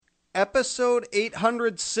Episode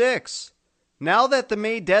 806. Now that the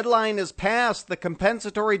May deadline is passed, the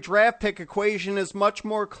compensatory draft pick equation is much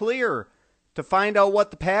more clear. To find out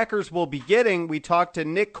what the Packers will be getting, we talked to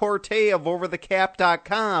Nick Corte of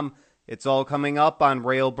OverTheCap.com. It's all coming up on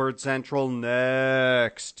Railbird Central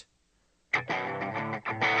next.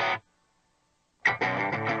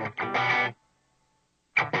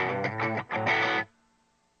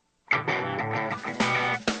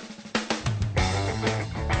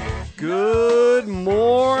 Good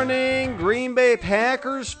morning, Green Bay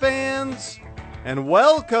Packers fans, and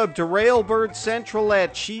welcome to Railbird Central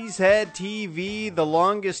at Cheesehead TV, the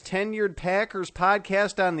longest tenured Packers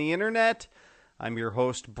podcast on the internet. I'm your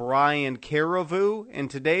host, Brian Carriveau, and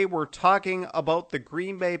today we're talking about the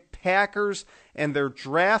Green Bay Packers and their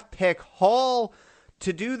draft pick haul.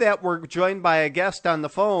 To do that, we're joined by a guest on the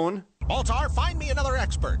phone. Baltar, find me another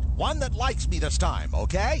expert. One that likes me this time,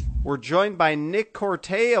 okay? We're joined by Nick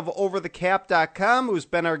Corte of OverTheCap.com, who's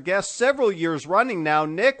been our guest several years running now.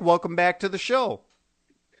 Nick, welcome back to the show.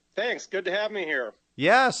 Thanks. Good to have me here.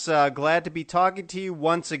 Yes, glad to be talking to you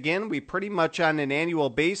once again. We pretty much on an annual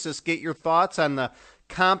basis get your thoughts on the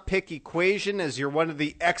comp pick equation as you're one of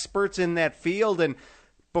the experts in that field. And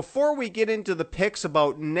before we get into the picks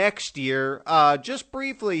about next year, just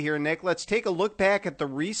briefly here, Nick, let's take a look back at the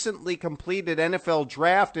recently completed NFL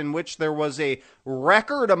draft in which there was a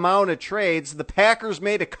record amount of trades. The Packers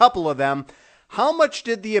made a couple of them. How much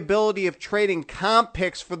did the ability of trading comp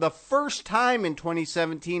picks for the first time in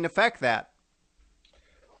 2017 affect that?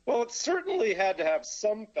 Well, it certainly had to have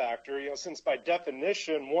some factor, since by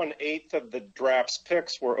definition, 1/8 of the draft's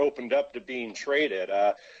picks were opened up to being traded.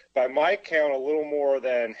 By my count, a little more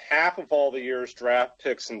than half of all the year's draft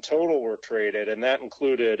picks in total were traded, and that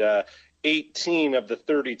included 18 of the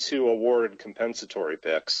 32 awarded compensatory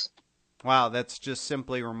picks. Wow, that's just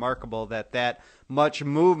simply remarkable that much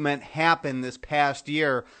movement happened this past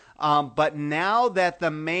year. But now that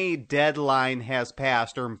the May deadline has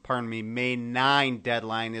passed, May 9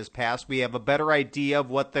 deadline is passed, we have a better idea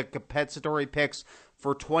of what the compensatory picks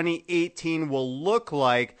for 2018 will look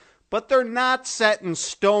like, but they're not set in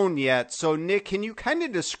stone yet. So, Nick, can you kind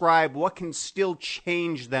of describe what can still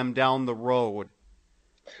change them down the road?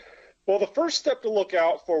 Well, the first step to look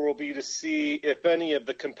out for will be to see if any of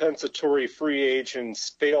the compensatory free agents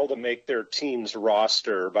fail to make their team's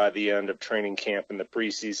roster by the end of training camp in the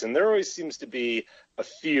preseason. There always seems to be a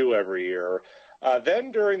few every year.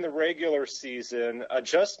 Then during the regular season,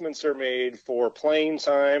 adjustments are made for playing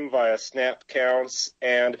time via snap counts,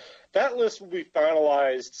 and that list will be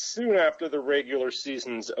finalized soon after the regular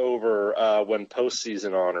season's over when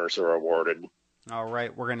postseason honors are awarded. All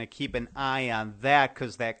right, we're going to keep an eye on that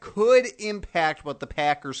because that could impact what the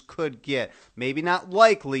Packers could get. Maybe not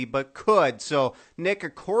likely, but could. So, Nick,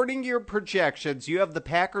 according to your projections, you have the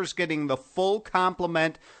Packers getting the full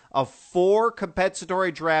complement of 4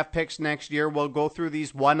 compensatory draft picks next year. We'll go through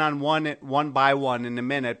these one-on-one, one by one in a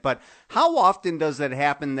minute. But how often does it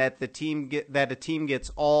happen that a team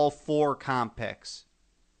gets all 4 comp picks?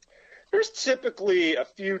 There's typically a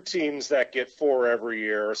few teams that get 4 every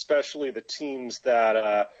year, especially the teams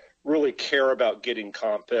that really care about getting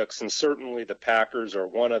comp picks, and certainly the Packers are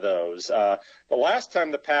one of those. The last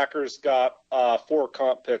time the Packers got 4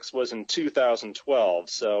 comp picks was in 2012,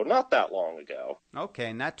 so not that long ago.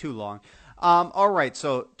 Okay, not too long. All right,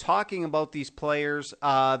 so talking about these players,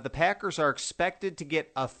 the Packers are expected to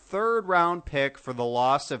get a 3rd-round pick for the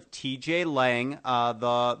loss of T.J. Lang,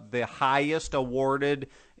 the highest awarded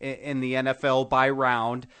in the NFL by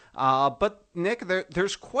round. But, Nick,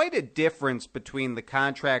 there's quite a difference between the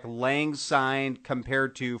contract Lang signed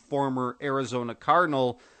compared to former Arizona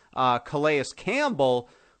Cardinal Calais Campbell,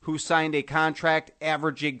 who signed a contract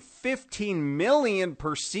averaging $15 million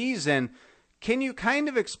per season. Can you kind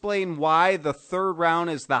of explain why the 3rd round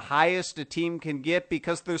is the highest a team can get?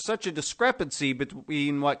 Because there's such a discrepancy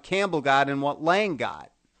between what Campbell got and what Lang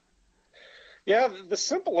got. Yeah, the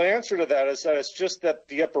simple answer to that is that it's just that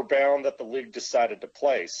the upper bound that the league decided to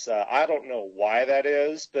place. I don't know why that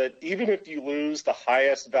is, but even if you lose the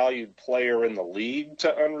highest valued player in the league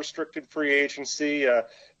to unrestricted free agency,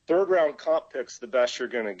 3rd round comp pick's the best you're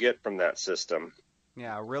going to get from that system.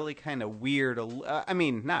 Yeah, really kind of weird. I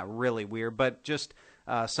mean, not really weird, but just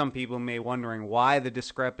some people may be wondering why the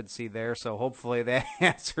discrepancy there, so hopefully that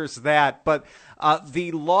answers that. But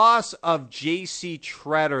the loss of J.C.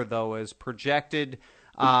 Tretter, though, is projected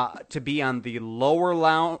to be on the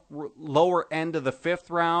lower end of the 5th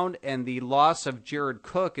round, and the loss of Jared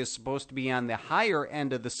Cook is supposed to be on the higher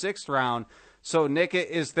end of the 6th round. So, Nick,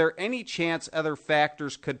 is there any chance other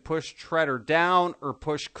factors could push Tretter down or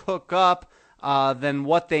push Cook up? than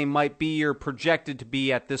what they might be or projected to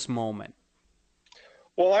be at this moment?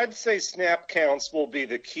 Well, I'd say snap counts will be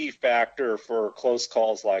the key factor for close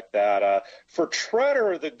calls like that. For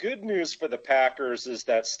Tretter, the good news for the Packers is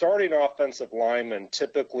that starting offensive linemen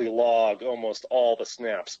typically log almost all the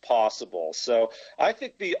snaps possible. So I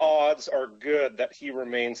think the odds are good that he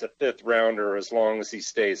remains a fifth rounder as long as he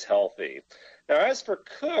stays healthy. Now, as for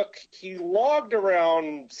Cook, he logged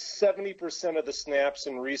around 70% of the snaps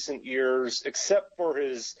in recent years, except for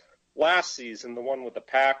his last season, the one with the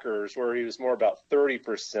Packers, where he was more about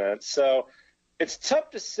 30%. So it's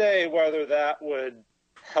tough to say whether that would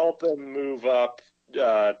help him move up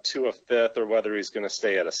to a fifth or whether he's going to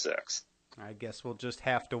stay at a sixth. I guess we'll just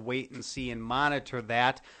have to wait and see and monitor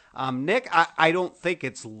that. Nick, I don't think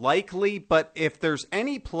it's likely, but if there's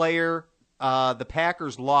any player the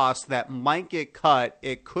Packers lost that might get cut,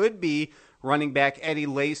 it could be running back Eddie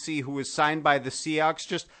Lacy, who was signed by the Seahawks.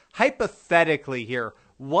 Just hypothetically here,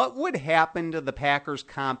 what would happen to the Packers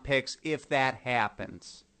comp picks if that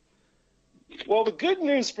happens? Well, the good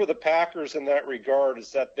news for the Packers in that regard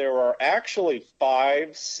is that there are actually 5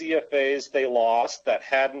 CFAs they lost that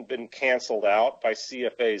hadn't been canceled out by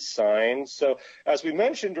CFAs signed. So as we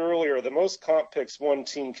mentioned earlier, the most comp picks one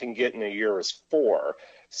team can get in a year is 4.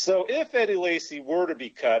 So if Eddie Lacy were to be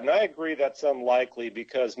cut, and I agree that's unlikely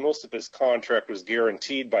because most of his contract was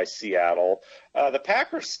guaranteed by Seattle, the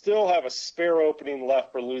Packers still have a spare opening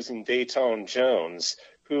left for losing Dayton Jones,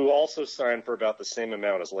 who also signed for about the same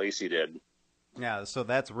amount as Lacy did. Yeah, so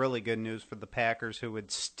that's really good news for the Packers, who would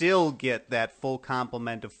still get that full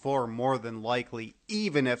complement of 4 more than likely,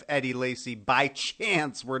 even if Eddie Lacy by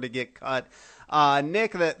chance were to get cut.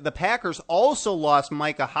 Nick, the Packers also lost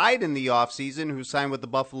Micah Hyde in the offseason, who signed with the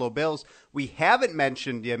Buffalo Bills. We haven't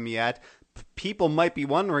mentioned him yet. People might be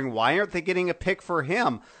wondering, why aren't they getting a pick for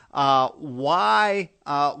him? Why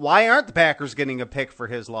aren't the Packers getting a pick for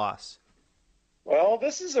his loss? Well,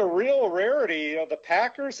 this is a real rarity. The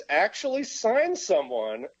Packers actually signed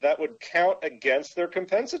someone that would count against their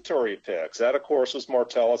compensatory picks. That, of course, was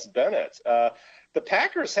Martellus Bennett. The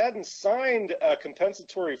Packers hadn't signed a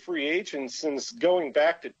compensatory free agent since going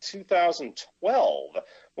back to 2012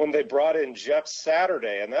 when they brought in Jeff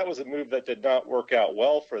Saturday, and that was a move that did not work out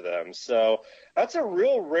well for them. So that's a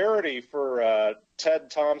real rarity for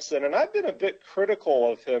Ted Thompson, and I've been a bit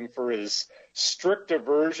critical of him for his strict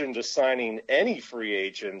aversion to signing any free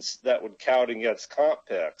agents that would count against comp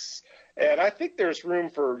picks. And I think there's room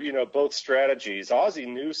for, both strategies. Ozzie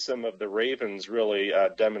Newsome of the Ravens really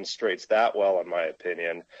demonstrates that well, in my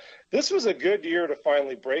opinion. This was a good year to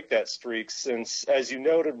finally break that streak since, as you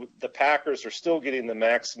noted, the Packers are still getting the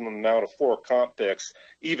maximum amount of 4 comp picks,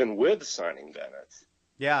 even with signing Bennett.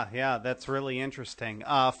 Yeah, that's really interesting.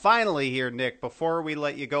 Finally here, Nick, before we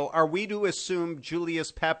let you go, are we to assume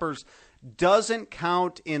Julius Peppers doesn't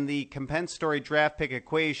count in the compensatory draft pick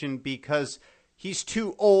equation because he's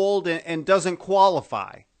too old and doesn't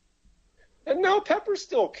qualify? And no, Pepper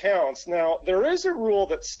still counts. Now, there is a rule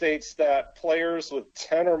that states that players with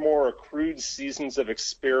 10 or more accrued seasons of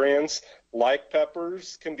experience, like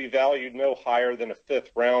Peppers, can be valued no higher than a fifth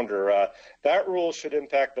rounder. That rule should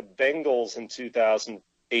impact the Bengals in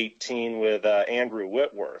 2018 with Andrew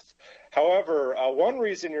Whitworth. However, one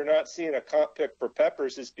reason you're not seeing a comp pick for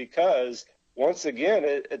Peppers is because, once again,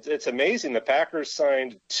 it's amazing. The Packers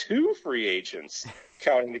signed 2 free agents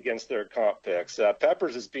counting against their comp picks.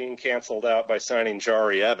 Peppers is being canceled out by signing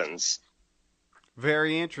Jari Evans.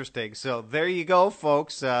 Very interesting. So there you go,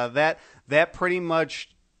 folks. That pretty much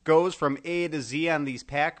goes from A to Z on these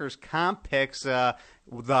Packers comp picks.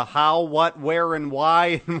 The how, what, where, and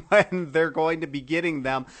why, and when they're going to be getting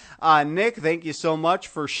them. Nick, thank you so much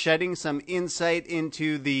for shedding some insight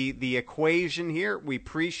into the equation here. We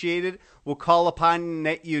appreciate it. We'll call upon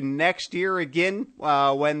you next year again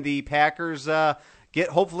when the Packers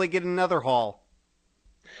hopefully get another haul.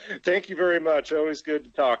 Thank you very much. Always good to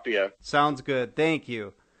talk to you. Sounds good. Thank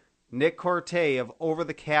you. Nick Corte of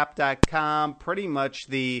OverTheCap.com, pretty much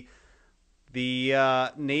the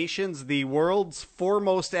nation's, the world's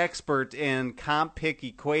foremost expert in comp pick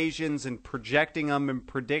equations and projecting them and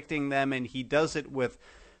predicting them, and he does it with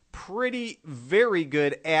very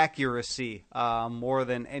good accuracy, more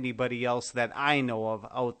than anybody else that I know of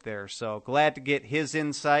out there. So glad to get his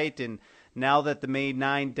insight, and now that the May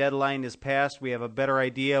 9 deadline is passed, we have a better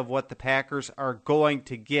idea of what the Packers are going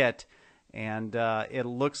to get. And it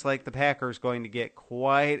looks like the Packers going to get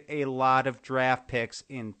quite a lot of draft picks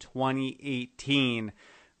in 2018.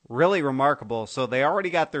 Really remarkable. So they already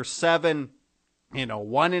got their 7,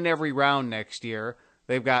 1 in every round next year.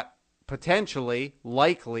 They've got potentially,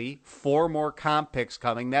 likely, 4 more comp picks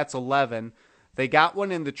coming. That's 11. They got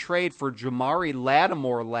one in the trade for Jamari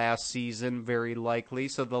Lattimore last season, very likely,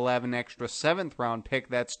 so they'll have an extra 7th-round pick.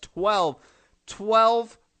 That's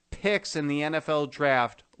 12 picks in the NFL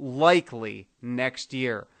draft likely next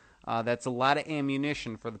year. That's a lot of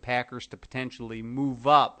ammunition for the Packers to potentially move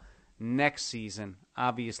up next season.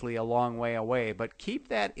 Obviously a long way away, but keep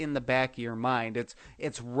that in the back of your mind.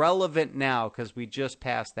 It's relevant now because we just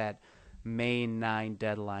passed that May 9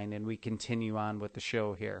 deadline, and we continue on with the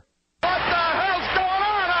show here. What the hell's going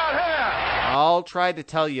on out here? I'll try to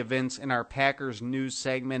tell you, Vince, in our Packers news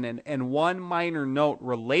segment, and one minor note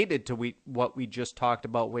related to what we just talked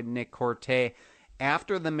about with Nick Corte.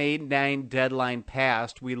 After the May 9 deadline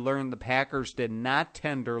passed, we learned the Packers did not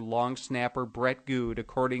tender long snapper Brett Good,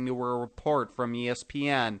 according to a report from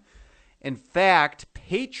ESPN. In fact,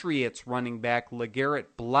 Patriots running back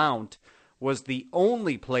LeGarrette Blount was the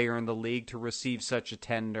only player in the league to receive such a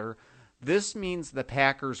tender. This means the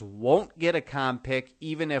Packers won't get a comp pick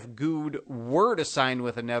even if Good were to sign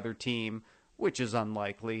with another team, which is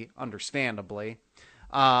unlikely, understandably.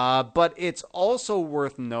 But it's also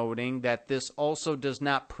worth noting that this also does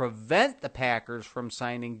not prevent the Packers from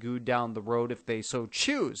signing Good down the road if they so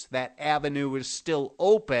choose. That avenue is still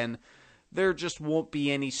open. There just won't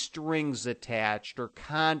be any strings attached or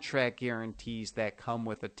contract guarantees that come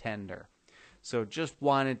with a tender. So just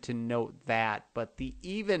wanted to note that. But the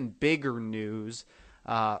even bigger news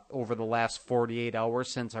over the last 48 hours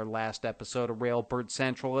since our last episode of Railbird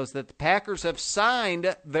Central is that the Packers have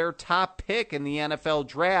signed their top pick in the NFL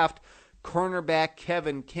draft, cornerback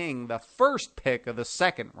Kevin King, the first pick of the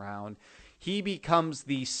 2nd round. He becomes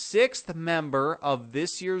the 6th member of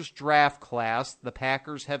this year's draft class the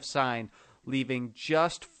Packers have signed, leaving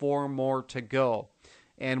just 4 more to go.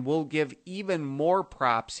 And we'll give even more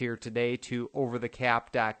props here today to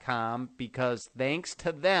OverTheCap.com because thanks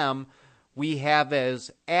to them, we have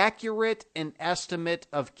as accurate an estimate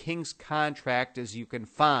of King's contract as you can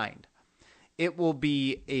find. It will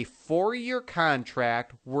be a 4-year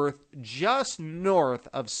contract worth just north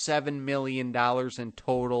of $7 million in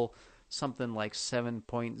total, something like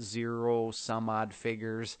 7.0 some odd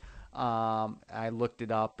figures. I looked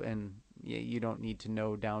it up, and you don't need to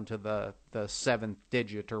know down to the 7th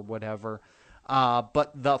digit or whatever.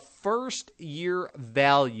 But the first year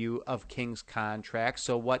value of King's contract,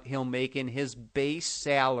 so what he'll make in his base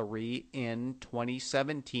salary in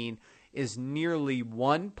 2017, is nearly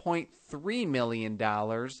 $1.3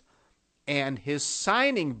 million, and his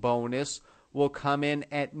signing bonus will come in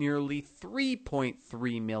at nearly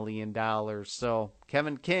 $3.3 million. So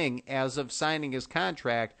Kevin King, as of signing his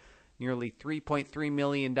contract, nearly $3.3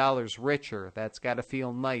 million richer. That's got to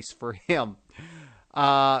feel nice for him.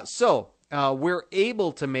 We're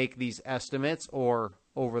able to make these estimates, or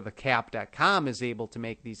OverTheCap.com is able to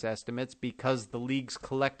make these estimates because the league's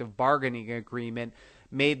collective bargaining agreement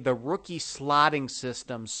made the rookie slotting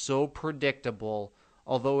system so predictable,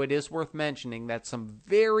 although it is worth mentioning that some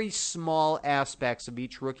very small aspects of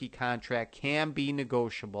each rookie contract can be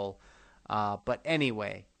negotiable. But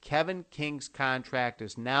anyway, Kevin King's contract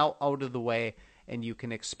is now out of the way, and you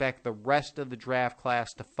can expect the rest of the draft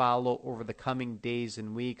class to follow over the coming days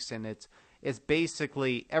and weeks. And it's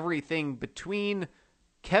basically everything between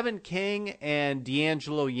Kevin King and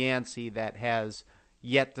D'Angelo Yancey that has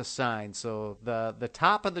yet to sign. So the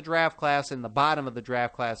top of the draft class and the bottom of the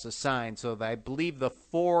draft class is signed. So I believe the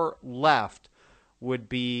 4 left would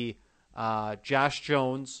be Josh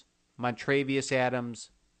Jones, Montravius Adams,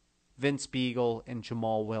 Vince Beagle, and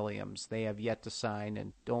Jamal Williams. They have yet to sign,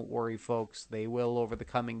 and don't worry, folks, they will over the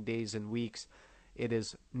coming days and weeks. It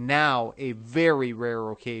is now a very rare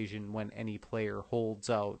occasion when any player holds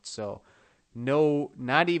out, so no,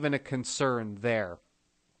 not even a concern there.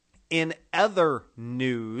 In other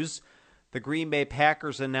news, the Green Bay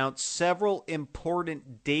Packers announced several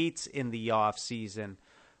important dates in the offseason.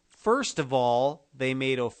 First of all, they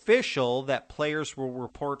made official that players will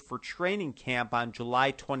report for training camp on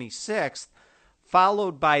July 26th,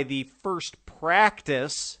 followed by the first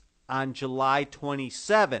practice on July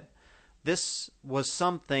 27th. This was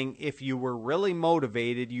something, if you were really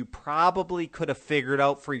motivated, you probably could have figured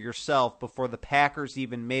out for yourself before the Packers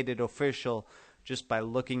even made it official, just by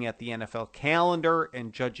looking at the NFL calendar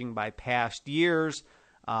and judging by past years.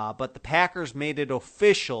 But the Packers made it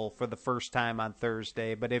official for the first time on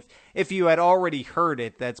Thursday. But if you had already heard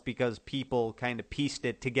it, that's because people kind of pieced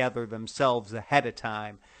it together themselves ahead of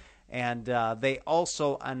time. And they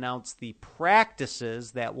also announced the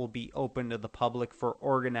practices that will be open to the public for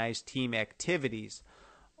organized team activities.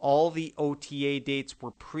 All the OTA dates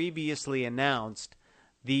were previously announced.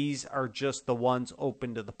 These are just the ones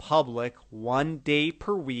open to the public, 1 day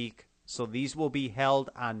per week, So these will be held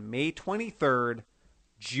on May 23rd,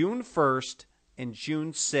 June 1st, and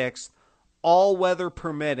June 6th, all weather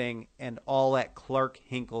permitting, and all at Clark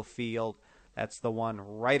Hinkle Field. That's the one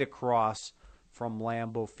right across from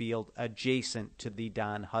Lambeau Field, adjacent to the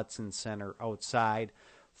Don Hutson Center outside.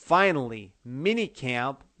 Finally,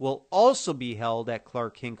 minicamp will also be held at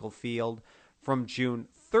Clark Hinkle Field from June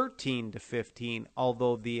 13 to 15,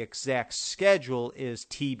 although the exact schedule is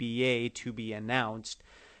TBA, to be announced,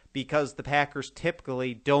 because the Packers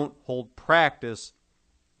typically don't hold practice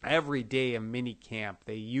every day of minicamp.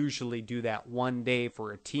 They usually do that one day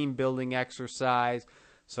for a team-building exercise.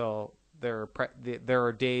 So there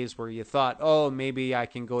are days where you thought, oh, maybe I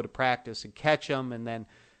can go to practice and catch them, and then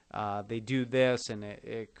they do this, and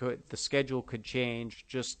the schedule could change.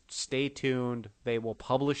 Just stay tuned. They will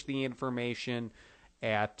publish the information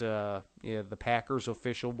at the Packers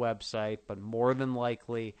official website, but more than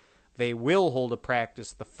likely they will hold a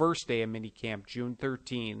practice the first day of minicamp, June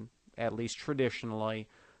 13, at least traditionally.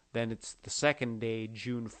 Then it's the second day,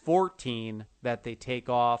 June 14, that they take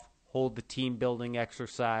off, hold the team-building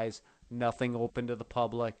exercise, nothing open to the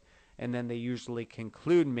public, and then they usually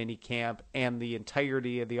conclude minicamp and the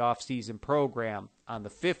entirety of the off-season program on the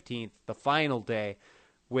 15th, the final day,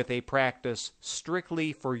 with a practice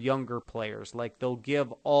strictly for younger players. Like they'll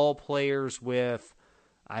give all players with,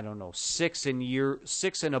 6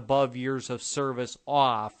 and above years of service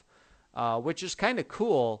off, which is kind of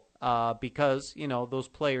cool because, those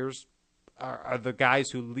players are the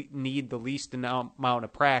guys who need the least amount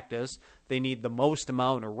of practice. They need the most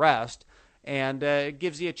amount of rest. And it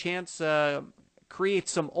gives you a chance, create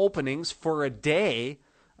some openings for a day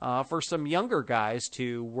for some younger guys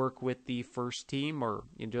to work with the first team or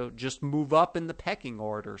just move up in the pecking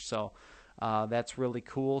order. So that's really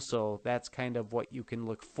cool. So that's kind of what you can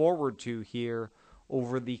look forward to here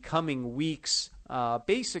over the coming weeks,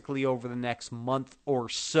 basically over the next month or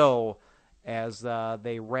so as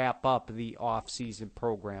they wrap up the off-season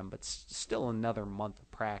program. But still another month of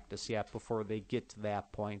practice yet before they get to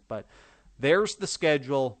that point. But there's the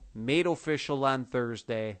schedule, made official on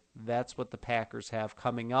Thursday. That's what the Packers have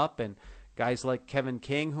coming up. And guys like Kevin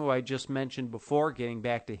King, who I just mentioned before, getting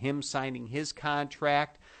back to him signing his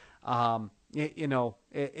contract,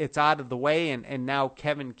 it's out of the way. And now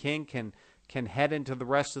Kevin King can head into the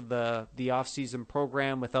rest of the offseason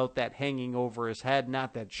program without that hanging over his head.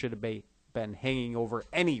 Not that it should have been hanging over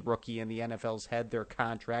any rookie in the NFL's head, their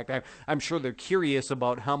contract. I'm sure they're curious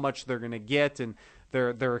about how much they're going to get, and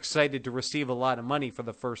they're excited to receive a lot of money for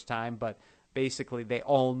the first time, but basically they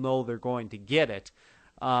all know they're going to get it.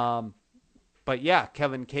 But yeah,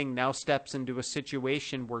 Kevin King now steps into a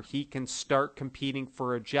situation where he can start competing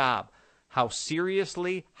for a job. How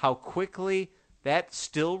seriously, how quickly, that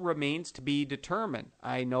still remains to be determined.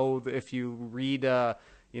 I know that if you read, the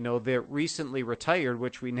recently retired,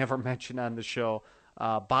 which we never mentioned on the show,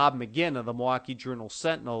 Bob McGinn of the Milwaukee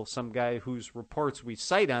Journal-Sentinel, some guy whose reports we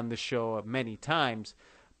cite on the show many times.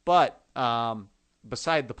 But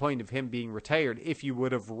beside the point of him being retired, if you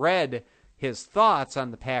would have read his thoughts on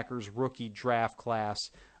the Packers rookie draft class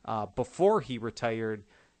before he retired,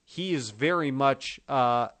 he is very much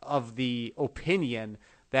of the opinion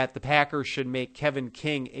that the Packers should make Kevin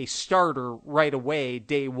King a starter right away,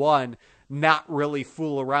 day one, not really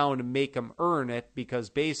fool around and make him earn it, because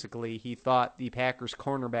basically he thought the Packers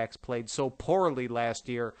cornerbacks played so poorly last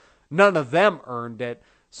year, none of them earned it,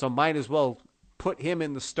 so might as well put him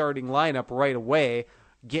in the starting lineup right away,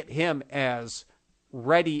 get him as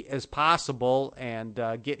ready as possible, and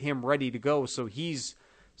get him ready to go so he's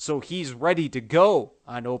ready to go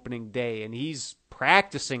on opening day, and he's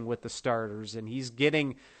practicing with the starters, and he's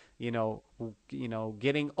getting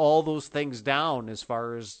getting all those things down as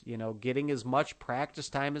far as, getting as much practice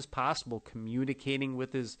time as possible, communicating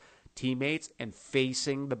with his teammates and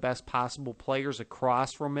facing the best possible players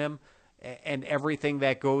across from him, and everything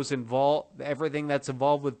that's involved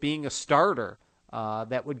with being a starter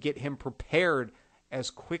that would get him prepared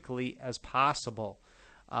as quickly as possible.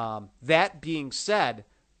 That being said,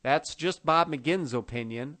 that's just Bob McGinn's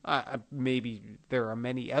opinion. Maybe there are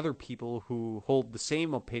many other people who hold the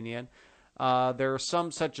same opinion. There are some,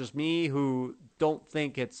 such as me, who don't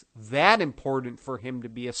think it's that important for him to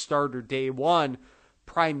be a starter day one,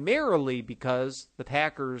 primarily because the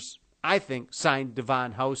Packers, I think, signed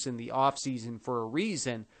Devon House in the offseason for a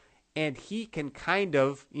reason, and he can kind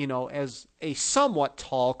of, as a somewhat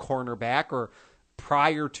tall cornerback, or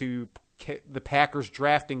prior to the Packers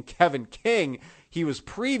drafting Kevin King, he was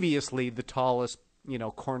previously the tallest,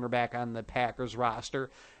 cornerback on the Packers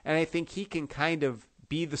roster. And I think he can kind of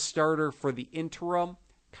be the starter for the interim,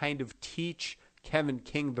 kind of teach Kevin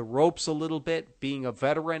King the ropes a little bit, being a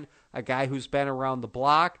veteran, a guy who's been around the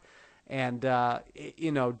block, and,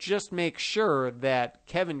 just make sure that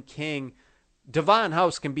Kevin King, Devon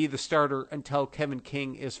House can be the starter until Kevin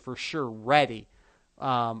King is for sure ready.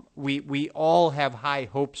 We all have high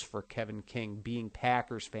hopes for Kevin King, being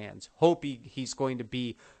Packers fans, hoping he's going to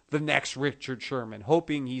be the next Richard Sherman,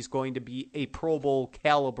 hoping he's going to be a Pro Bowl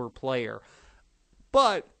caliber player.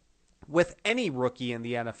 But with any rookie in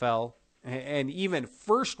the NFL, and even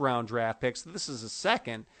first-round draft picks, this is a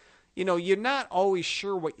second, you're not always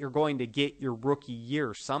sure what you're going to get your rookie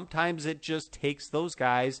year. Sometimes it just takes those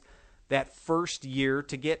guys that first year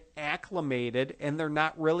to get acclimated, and they're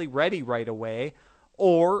not really ready right away,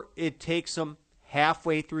 or it takes them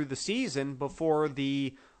halfway through the season before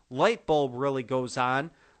the light bulb really goes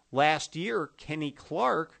on. Last year, Kenny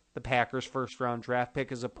Clark, the Packers' first-round draft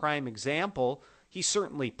pick, is a prime example. He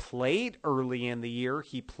certainly played early in the year.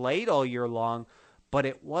 He played all year long, but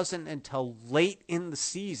it wasn't until late in the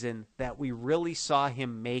season that we really saw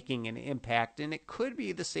him making an impact, and it could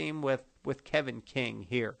be the same with Kevin King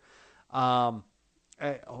here. So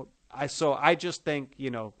I just think,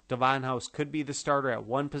 Devon House could be the starter at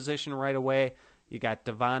one position right away. You got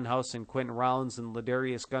Devon House and Quentin Rollins and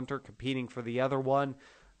Ladarius Gunter competing for the other one.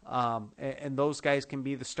 And those guys can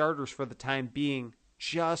be the starters for the time being,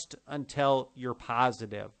 just until you're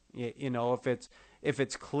positive. If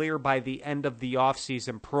it's clear by the end of the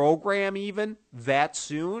offseason program, even that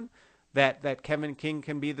soon, that Kevin King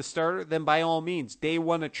can be the starter, then by all means, day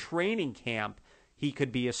one of training camp, he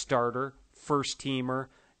could be a starter, first teamer,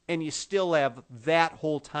 and you still have that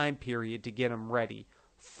whole time period to get him ready.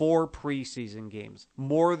 4 preseason games,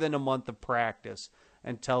 more than a month of practice,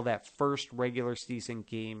 until that first regular season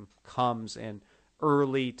game comes in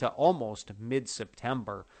early to almost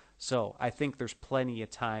mid-September. So I think there's plenty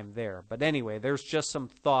of time there. But anyway, there's just some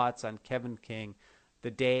thoughts on Kevin King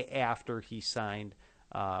the day after he signed,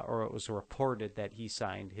 or it was reported that he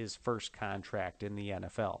signed his first contract in the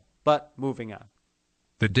NFL. But moving on.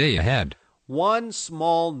 The day ahead. One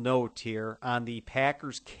small note here on the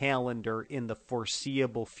Packers calendar in the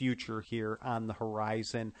foreseeable future here on the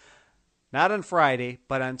horizon. Not on Friday,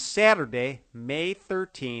 but on Saturday, May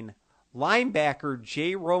 13, linebacker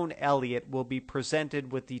Jayrone Elliott will be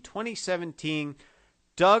presented with the 2017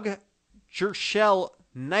 Doug Jershell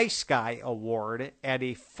Nice Guy Award at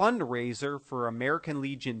a fundraiser for American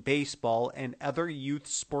Legion Baseball and other youth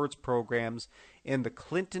sports programs in the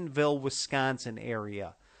Clintonville, Wisconsin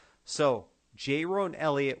area. So, Jayrone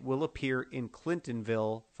Elliott will appear in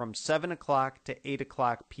Clintonville from 7 o'clock to 8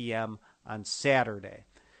 o'clock p.m. on Saturday.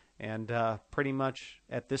 And pretty much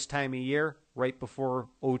at this time of year, right before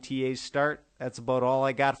OTAs start, that's about all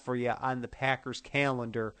I got for you on the Packers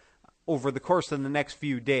calendar over the course of the next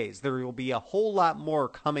few days. There will be a whole lot more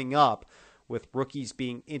coming up with rookies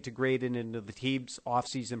being integrated into the team's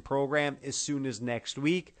offseason program as soon as next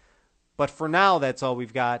week. But for now, that's all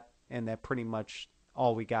we've got, and that pretty much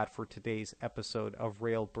all we got for today's episode of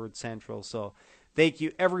Railbird Central. So thank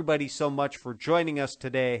you, everybody, so much for joining us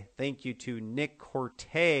today. Thank you to Nick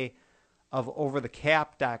Corte of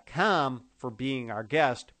OverTheCap.com for being our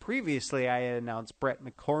guest. Previously, I had announced Brett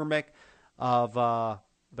McCormick of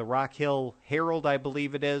the Rock Hill Herald, I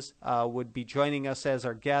believe it is, would be joining us as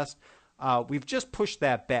our guest. We've just pushed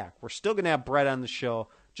that back. We're still going to have Brett on the show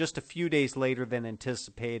just a few days later than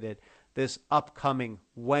anticipated. This upcoming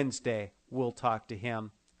Wednesday, we'll talk to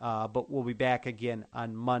him, but we'll be back again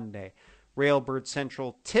on Monday. Railbird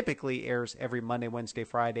Central typically airs every Monday, Wednesday,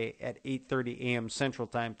 Friday at 8:30 a.m. Central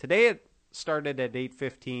Time. Today it started at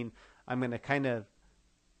 8:15. I'm going to kind of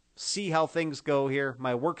see how things go here.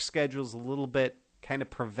 My work schedule's a little bit kind of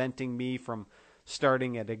preventing me from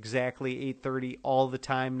starting at exactly 8:30 all the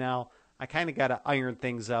time now. I kind of got to iron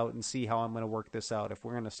things out and see how I'm going to work this out. If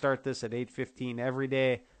we're going to start this at 8:15 every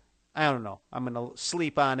day, I don't know. I'm going to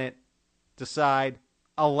sleep on it, decide.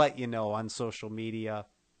 I'll let you know on social media.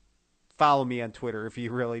 Follow me on Twitter if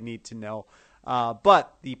you really need to know.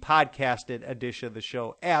 But the podcasted edition of the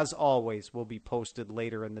show, as always, will be posted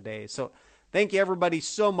later in the day. So thank you, everybody,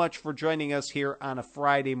 so much for joining us here on a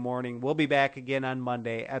Friday morning. We'll be back again on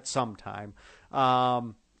Monday at some time.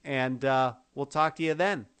 And we'll talk to you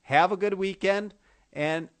then. Have a good weekend.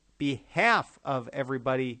 And behalf of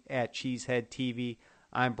everybody at Cheesehead TV,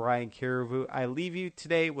 I'm Brian Carrevoux. I leave you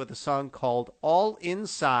today with a song called All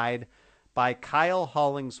Inside by Kyle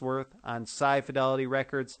Hollingsworth on Sci Fidelity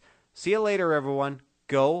Records. See you later, everyone.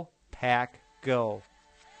 Go Pack Go.